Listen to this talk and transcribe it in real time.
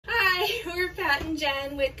I'm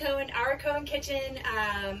Jen with Coan, our Coan Kitchen,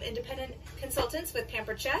 independent consultants with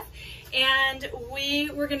Pampered Chef, and we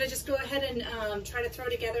were going to just go ahead and try to throw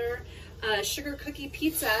together a sugar cookie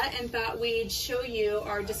pizza and thought we'd show you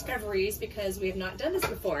our discoveries because we have not done this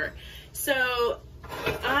before. So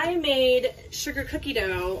I made sugar cookie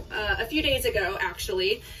dough a few days ago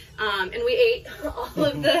actually, and we ate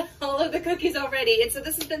all of the cookies already, and so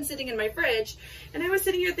this has been sitting in my fridge, and I was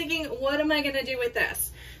sitting here thinking, what am I going to do with this?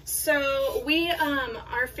 So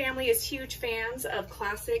our family is huge fans of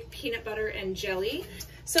classic peanut butter and jelly.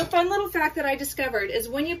 So fun little fact that I discovered is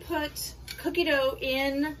when you put cookie dough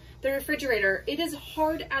in the refrigerator, it is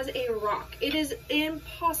hard as a rock. It is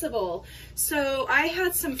impossible. So I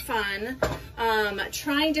had some fun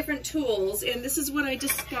trying different tools, and this is what I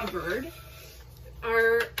discovered.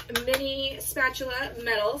 Our mini spatula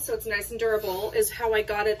metal, so it's nice and durable, is how I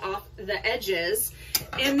got it off the edges.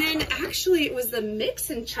 And then actually it was the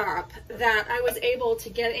mix and chop that I was able to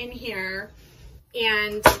get in here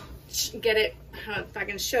and get it, if I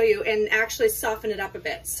can show you, and actually soften it up a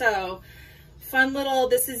bit. So fun little,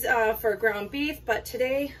 this is for ground beef, but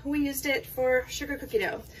today we used it for sugar cookie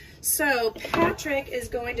dough. So Patrick is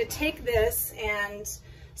going to take this and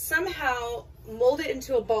somehow mold it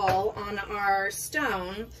into a ball on our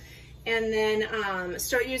stone, and then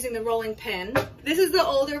start using the rolling pin. This is the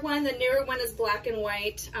older one. The newer one is black and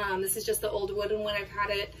white. This is just the old wooden one. I've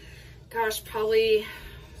had it, gosh, probably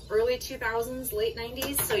early 2000s, late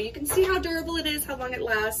 90s. So you can see how durable it is, how long it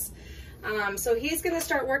lasts. So he's gonna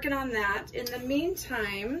start working on that. In the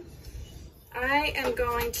meantime, I am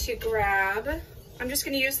going to I'm just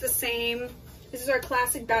gonna use the same, this is our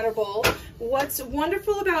classic batter bowl. What's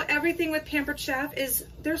wonderful about everything with Pampered Chef is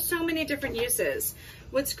there's so many different uses.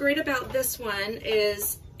 What's great about this one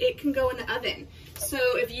is it can go in the oven. So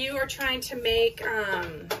if you are trying to make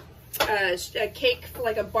a cake,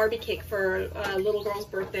 like a Barbie cake for a little girl's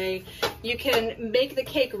birthday, you can make the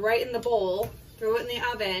cake right in the bowl, throw it in the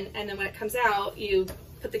oven, and then when it comes out, you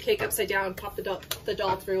put the cake upside down, pop the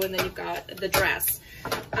doll through, and then you've got the dress.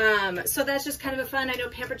 So that's just kind of a fun. I know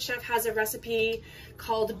Pampered Chef has a recipe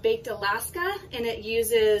called Baked Alaska, and it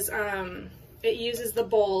uses the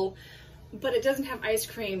bowl, but it doesn't have ice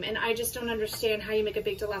cream, and I just don't understand how you make a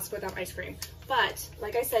Baked Alaska without ice cream. But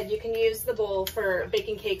like I said, you can use the bowl for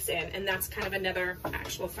baking cakes in, and that's kind of another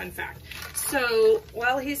actual fun fact. So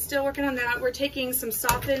while he's still working on that, we're taking some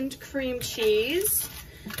softened cream cheese,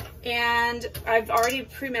 and I've already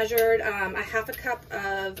pre-measured a half a cup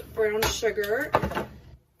of brown sugar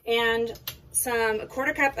and a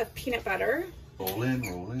quarter cup of peanut butter. Roll in,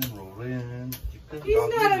 roll in, roll in. He's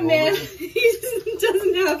not a man. He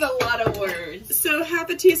doesn't have a lot of words. So half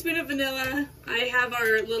a teaspoon of vanilla. I have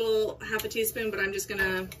our little half a teaspoon, but I'm just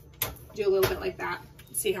gonna do a little bit like that.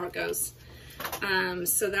 See how it goes.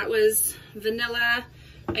 So that was vanilla.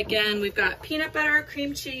 Again, we've got peanut butter,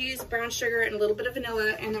 cream cheese, brown sugar, and a little bit of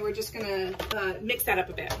vanilla, and then we're just gonna mix that up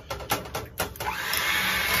a bit.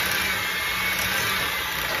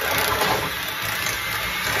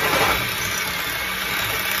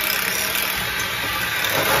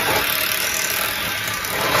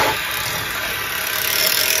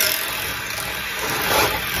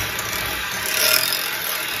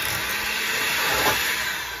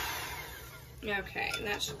 Okay, and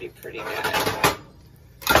that should be pretty good.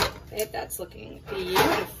 Okay, that's looking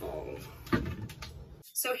beautiful.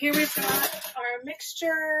 So here we've got our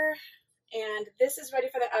mixture, and this is ready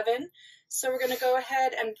for the oven. So we're gonna go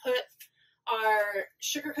ahead and put our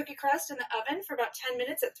sugar cookie crust in the oven for about 10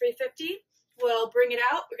 minutes at 350. We'll bring it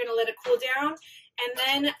out, we're gonna let it cool down, and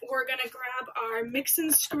then we're gonna grab our mix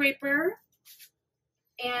and scraper,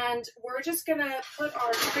 and we're just gonna put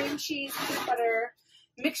our cream cheese, peanut butter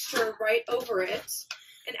mixture right over it.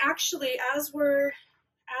 And actually, as we're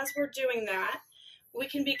doing that, we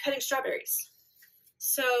can be cutting strawberries.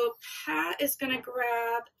 So Pat is gonna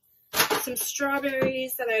grab some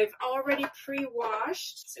strawberries that I've already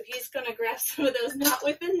pre-washed. So he's gonna grab some of those, not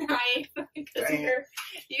with a knife, because we're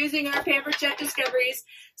using our Pampered Chef discoveries.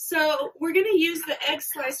 So we're gonna use the Egg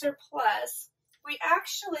Slicer Plus. We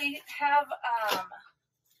actually have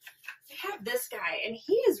this guy, and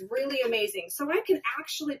he is really amazing. So I can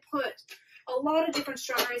actually put a lot of different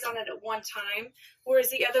strawberries on it at one time, whereas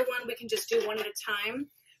the other one we can just do one at a time.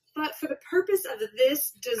 But for the purpose of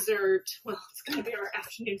this dessert, well, it's going to be our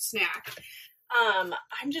afternoon snack,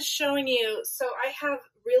 I'm just showing you. So I have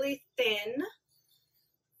really thin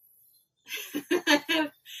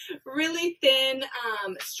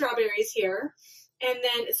strawberries here, And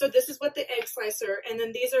then, so this is with the egg slicer, and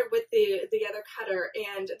then these are with the other cutter,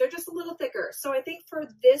 and they're just a little thicker. So I think for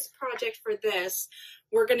this project, for this,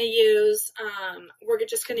 we're going to use,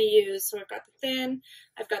 so I've got the thin,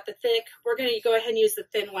 I've got the thick. We're going to go ahead and use the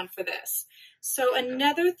thin one for this. So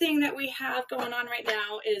another thing that we have going on right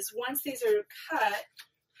now is once these are cut,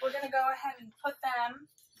 we're going to go ahead and put them,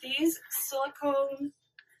 these silicone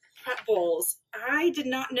prep bowls. I did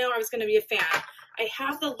not know I was going to be a fan. I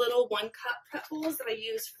have the little 1 cup prep bowls that I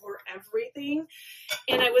use for everything,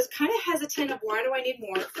 and I was kind of hesitant of why do I need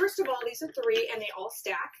more. First of all, these are 3 and they all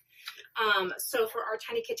stack. So for our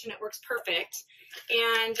tiny kitchen, it works perfect.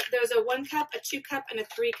 And there's a 1 cup, a 2 cup, and a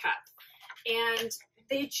 3 cup. And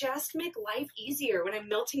they just make life easier. When I'm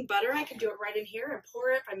melting butter, I can do it right in here and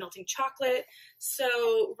pour it. If I'm melting chocolate.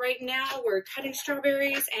 So right now we're cutting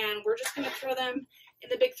strawberries, and we're just going to throw them in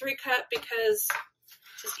the big 3 cup because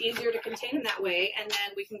it's just easier to contain them that way. And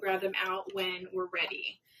then we can grab them out when we're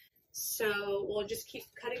ready. So we'll just keep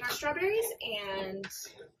cutting our strawberries and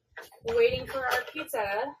waiting for our pizza,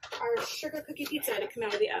 our sugar cookie pizza, to come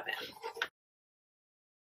out of the oven.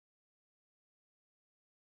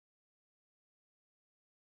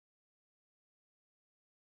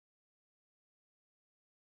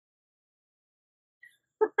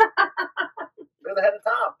 Rather had the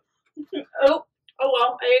top. Oh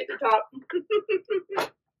well, I ate the top.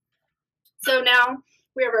 So now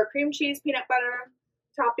we have our cream cheese peanut butter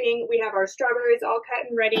topping. We have our strawberries all cut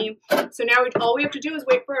and ready. So now all we have to do is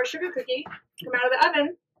wait for our sugar cookie to come out of the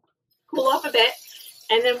oven, cool off a bit,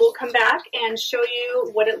 and then we'll come back and show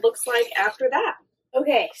you what it looks like after that.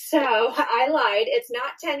 Okay, so I lied. It's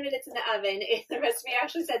not 10 minutes in the oven. The recipe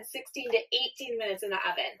actually said 16 to 18 minutes in the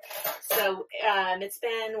oven. So it's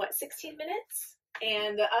been, what, 16 minutes?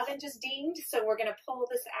 And the oven just dinged, so we're going to pull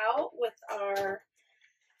this out with our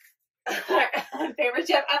favorite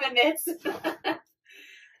chef oven mitts.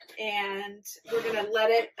 And we're going to let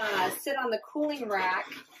it sit on the cooling rack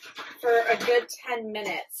for a good 10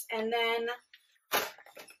 minutes. And then,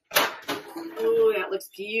 ooh, that looks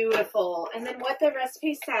beautiful. And then what the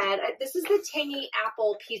recipe said, this is the tangy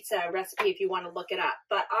apple pizza recipe if you want to look it up.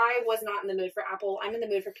 But I was not in the mood for apple. I'm in the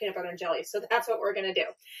mood for peanut butter and jelly. So that's what we're going to do.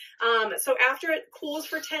 So after it cools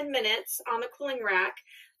for 10 minutes on the cooling rack,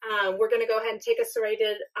 we're going to go ahead and take a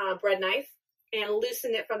serrated bread knife and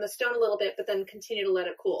loosen it from the stone a little bit, but then continue to let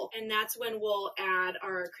it cool. And that's when we'll add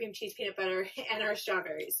our cream cheese peanut butter and our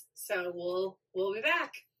strawberries. So we'll be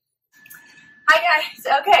back. Hi guys.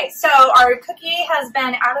 Okay, so our cookie has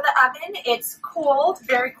been out of the oven. It's cooled,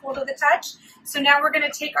 very cool to the touch. So now we're going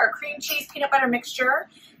to take our cream cheese peanut butter mixture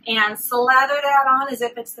and slather that on as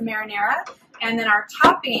if it's the marinara. And then our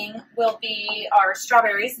topping will be our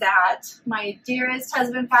strawberries that my dearest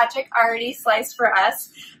husband Patrick already sliced for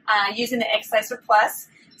us using the Egg Slicer Plus.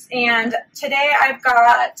 And today I've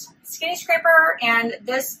got skinny scraper and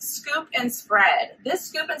this scoop and spread. This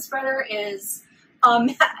scoop and spreader is,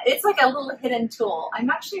 it's like a little hidden tool.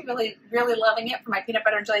 I'm actually really loving it for my peanut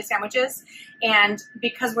butter and jelly sandwiches. And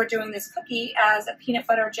because we're doing this cookie as a peanut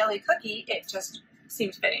butter jelly cookie, it just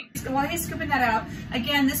seems fitting. So while he's scooping that out,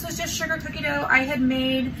 again, this was just sugar cookie dough. I had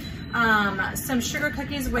made some sugar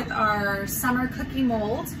cookies with our summer cookie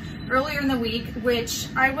mold earlier in the week, which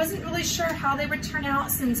I wasn't really sure how they would turn out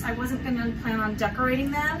since I wasn't going to plan on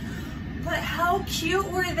decorating them. But how cute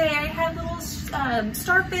were they? I had little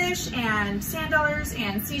starfish and sand dollars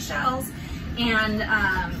and seashells, and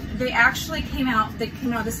they actually came out of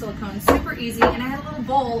the silicone super easy, and I had a little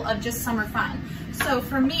bowl of just summer fun. So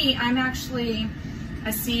for me, I'm actually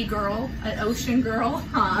a sea girl, an ocean girl.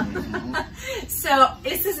 So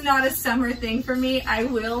this is not a summer thing for me. I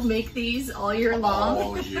will make these all year long.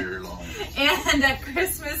 All year long. And at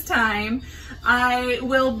Christmas time,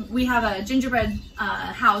 we have a gingerbread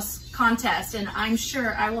house contest, and I'm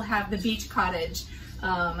sure I will have the beach cottage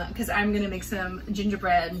because I'm gonna make some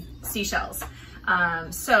gingerbread seashells.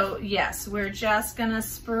 So yes, we're just gonna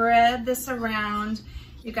spread this around.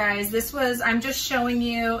 You guys, I'm just showing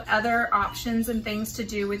you other options and things to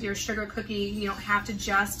do with your sugar cookie. You don't have to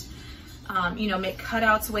just, make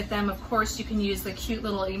cutouts with them. Of course, you can use the cute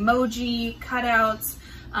little emoji cutouts.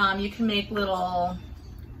 You can make little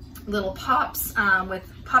pops with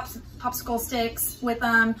popsicle sticks with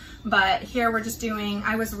them. But here we're just doing,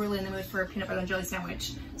 I was really in the mood for a peanut butter and jelly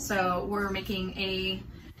sandwich. So we're making a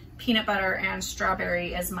peanut butter and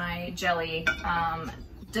strawberry as my jelly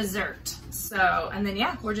dessert. So, and then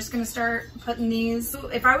yeah, we're just gonna start putting these.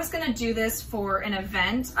 If I was gonna do this for an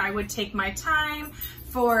event, I would take my time.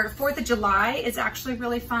 For 4th of July, it's actually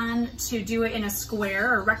really fun to do it in a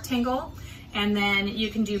square or rectangle. And then you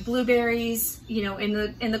can do blueberries, you know, in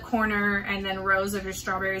the corner, and then rows of your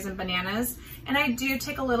strawberries and bananas. And I do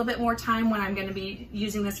take a little bit more time when I'm gonna be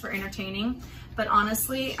using this for entertaining. But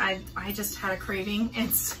honestly, I just had a craving,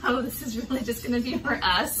 and so this is really just gonna be for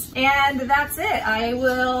us. And that's it. I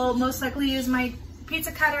will most likely use my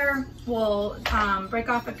pizza cutter. We'll break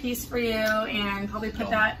off a piece for you and probably put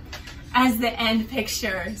that as the end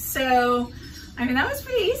picture. So, I mean, that was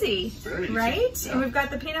pretty easy, right? Yeah. And we've got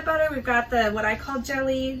the peanut butter, we've got the, what I call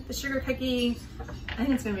jelly, the sugar cookie. I think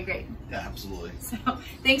it's gonna be great. Yeah, absolutely. So,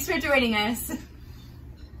 thanks for joining us.